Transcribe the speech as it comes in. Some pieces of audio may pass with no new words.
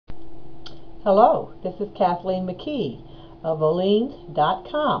Hello, this is Kathleen McKee of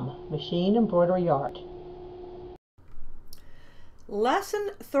Oleans.com, Machine Embroidery Art.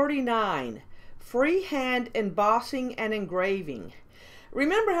 Lesson 39, Freehand Embossing and Engraving.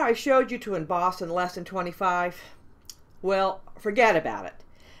 Remember how I showed you to emboss in Lesson 25? Well, forget about it.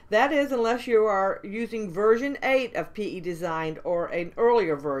 That is, unless you are using version 8 of PE Design or an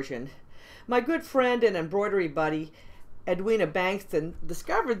earlier version. My good friend and embroidery buddy, Edwina Bankston,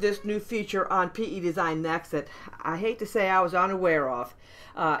 discovered this new feature on PE Design Next that I hate to say I was unaware of.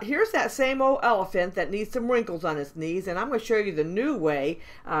 Here's that same old elephant that needs some wrinkles on his knees, and I'm going to show you the new way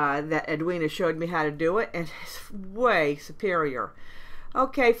that Edwina showed me how to do it, and it's way superior.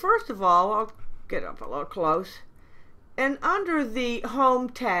 Okay, first of all, I'll get up a little close. And under the Home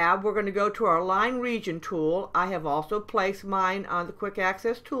tab, we're going to go to our Line Region tool. I have also placed mine on the Quick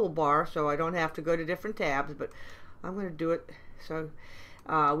Access toolbar, so I don't have to go to different tabs, but I'm going to do it so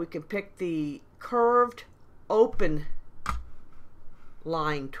we can pick the curved open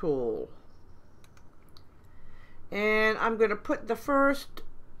line tool. And I'm going to put the first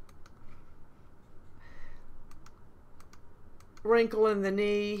wrinkle in the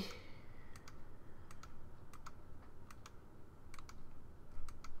knee.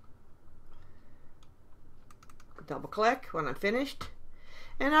 Double click when I'm finished.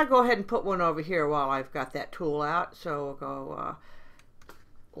 And I'll go ahead and put one over here while I've got that tool out. So we'll go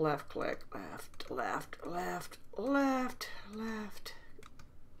left click, left, left, left, left, left.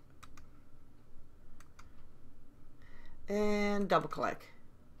 And double click.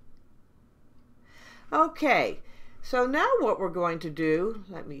 Okay, so now what we're going to do,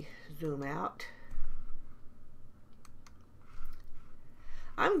 let me zoom out.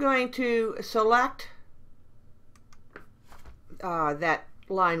 I'm going to select that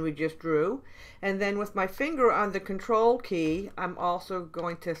line we just drew, and then with my finger on the control key I'm also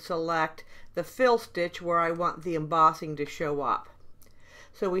going to select the fill stitch where I want the embossing to show up.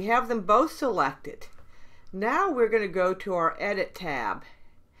 So we have them both selected. Now we're going to go to our Edit tab,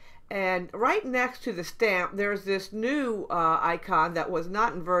 and right next to the stamp there's this new icon that was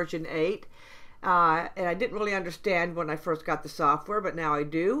not in version 8, and I didn't really understand when I first got the software, but now I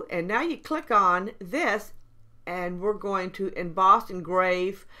do. And now you click on this and we're going to emboss,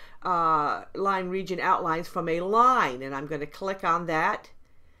 engrave line region outlines from a line, and I'm going to click on that,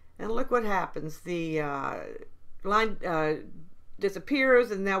 and look what happens. The line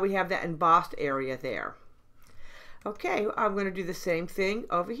disappears, and now we have that embossed area there. Okay, I'm going to do the same thing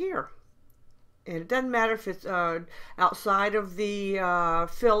over here, and it doesn't matter if it's outside of the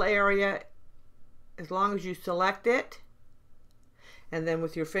fill area, as long as you select it. And then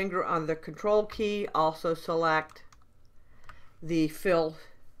with your finger on the control key, also select the fill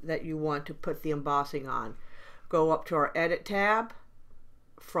that you want to put the embossing on. Go up to our Edit tab,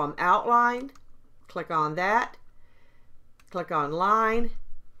 from Outline, click on that, click on Line,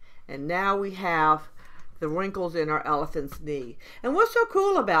 and now we have the wrinkles in our elephant's knee. And what's so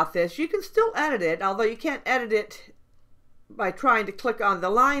cool about this, you can still edit it, although you can't edit it by trying to click on the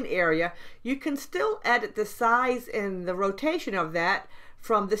line area. You can still edit the size and the rotation of that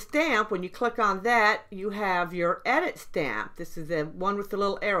from the stamp. When you click on that, you have your edit stamp. This is the one with the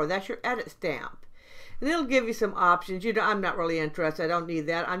little arrow. That's your edit stamp. And it'll give you some options. You know, I'm not really interested. I don't need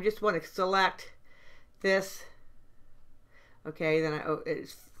that. I just want to select this. Okay, then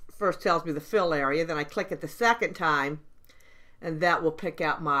it first tells me the fill area. Then I click it the second time, and that will pick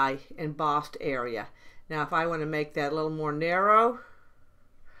out my embossed area. Now if I want to make that a little more narrow,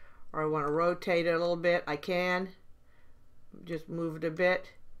 or I want to rotate it a little bit, I can. Just move it a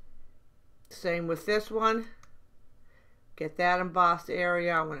bit. Same with this one. Get that embossed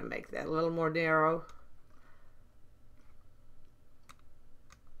area. I want to make that a little more narrow.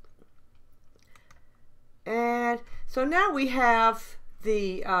 And so now we have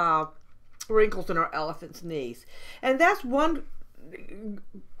the wrinkles in our elephant's knees. And that's one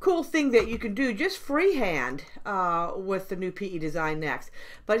cool thing that you can do just freehand with the new PE Design Next.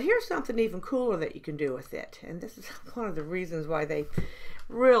 But here's something even cooler that you can do with it, and this is one of the reasons why they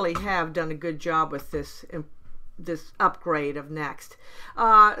really have done a good job with this upgrade of Next.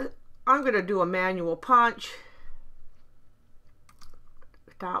 I'm going to do a manual punch,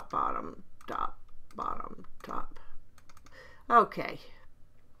 top, bottom, top, bottom, top. Okay.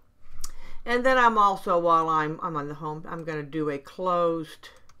 And then I'm also, while I'm on the home, I'm going to do a closed.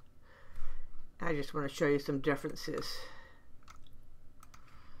 I just want to show you some differences.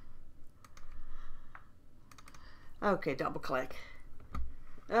 Okay, double click.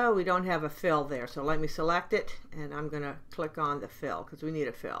 Oh, we don't have a fill there, so let me select it, and I'm going to click on the fill because we need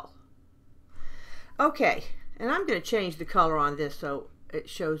a fill. Okay, and I'm going to change the color on this so it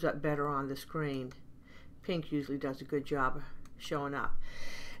shows up better on the screen. Pink usually does a good job of showing up.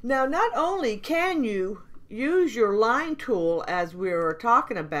 Now, not only can you use your line tool as we were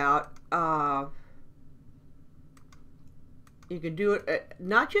talking about, you can do it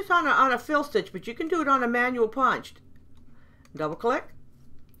not just on a fill stitch, but you can do it on a manual punch. Double click,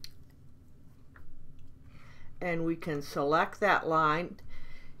 and we can select that line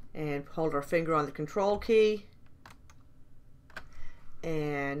and hold our finger on the control key.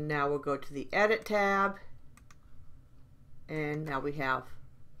 And now we'll go to the Edit tab, and now we have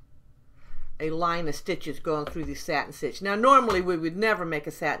a line of stitches going through the satin stitch. Now normally we would never make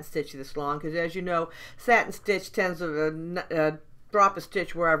a satin stitch this long, because as you know, satin stitch tends to drop a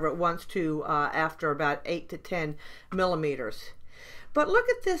stitch wherever it wants to after about 8 to 10 millimeters. But look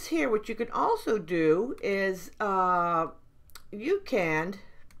at this here. What you can also do is you can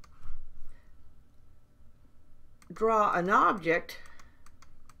draw an object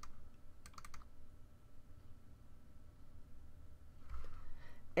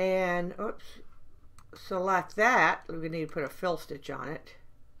and select that. We need to put a fill stitch on it,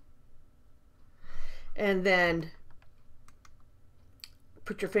 and then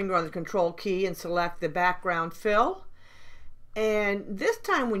put your finger on the control key and select the background fill. And this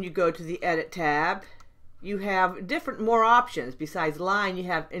time when you go to the Edit tab, you have more options. Besides line, you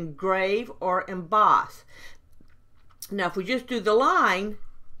have engrave or emboss. Now if we just do the line,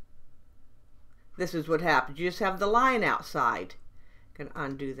 this is what happens. You just have the line outside. Can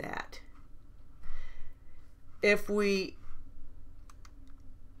undo that. If we,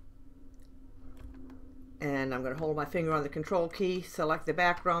 and I'm going to hold my finger on the control key, select the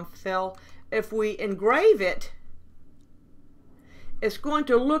background fill. If we engrave it, it's going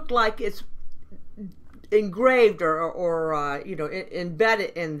to look like it's engraved or you know,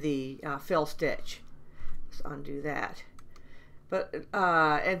 embedded in the fill stitch. Let's undo that. But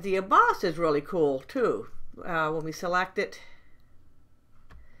and the emboss is really cool too. When we select it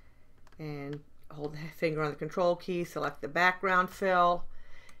and hold the finger on the control key, select the background fill,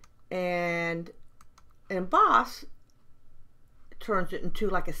 and emboss turns it into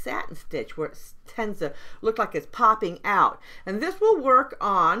like a satin stitch where it tends to look like it's popping out. And this will work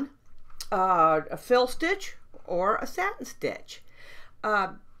on a fill stitch or a satin stitch.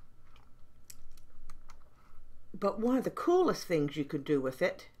 But one of the coolest things you could do with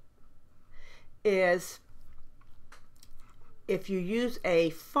it is if you use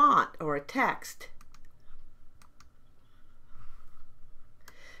a font or a text,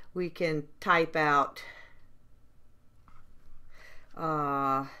 we can type out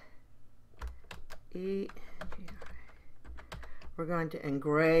we're going to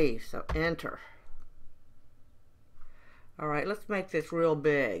engrave, so enter. All right, let's make this real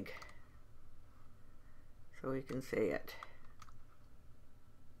big so we can see it.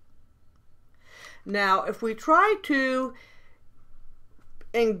 Now if we try to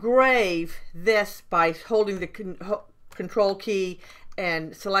engrave this by holding the control key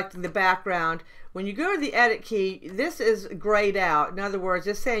and selecting the background, when you go to the Edit key, this is grayed out. In other words,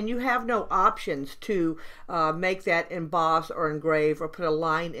 it's saying you have no options to make that emboss or engrave or put a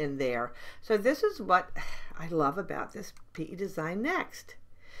line in there. So this is what I love about this PE Design Next,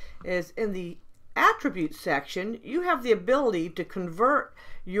 is in the Attributes section, you have the ability to convert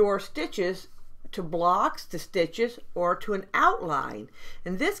your stitches to blocks, to stitches, or to an outline.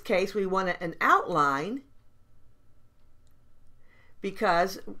 In this case, we want an outline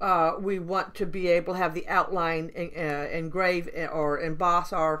because we want to be able to have the outline engrave or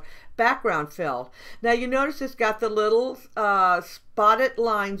emboss our background fill. Now you notice it's got the little spotted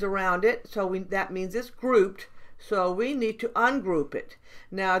lines around it, so that means it's grouped, so we need to ungroup it.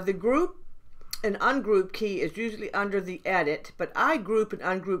 Now the group and ungroup key is usually under the Edit, but I group and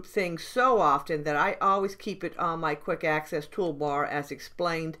ungroup things so often that I always keep it on my quick access toolbar as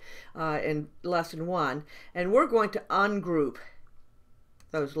explained in lesson 1, and we're going to ungroup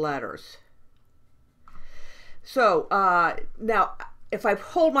those letters. So now if I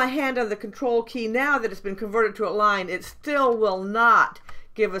hold my hand on the control key, now that it's been converted to a line, it still will not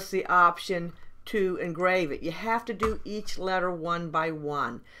give us the option to engrave it. You have to do each letter one by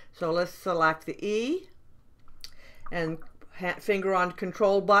one. So let's select the E and finger on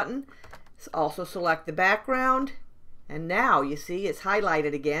control button. Let's also select the background, and now you see it's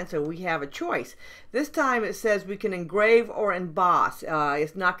highlighted again, so we have a choice. This time it says we can engrave or emboss.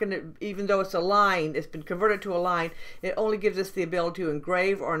 It's not going to, even though it's a line, it's been converted to a line, it only gives us the ability to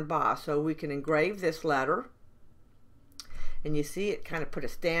engrave or emboss. So we can engrave this letter, and you see it kind of put a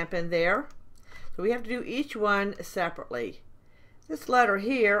stamp in there. So we have to do each one separately. This letter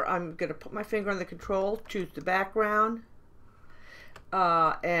here, I'm going to put my finger on the control, choose the background.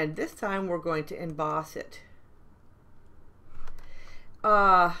 And this time we're going to emboss it.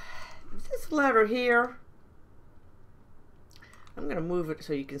 This letter here, I'm going to move it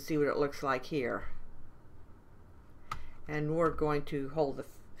so you can see what it looks like here. And we're going to hold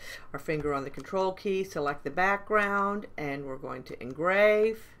our finger on the control key, select the background, and we're going to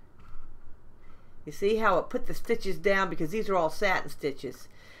engrave. You see how it put the stitches down because these are all satin stitches.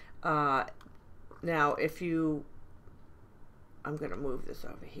 Now if you, I'm going to move this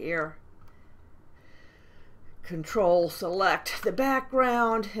over here. Control select the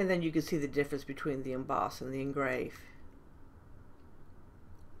background, and then you can see the difference between the emboss and the engrave.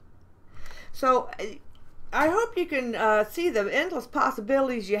 So I hope you can see the endless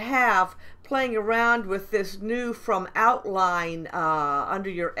possibilities you have playing around with this new From Outline under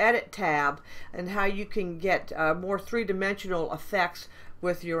your Edit tab, and how you can get more three-dimensional effects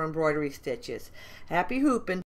with your embroidery stitches. Happy hooping!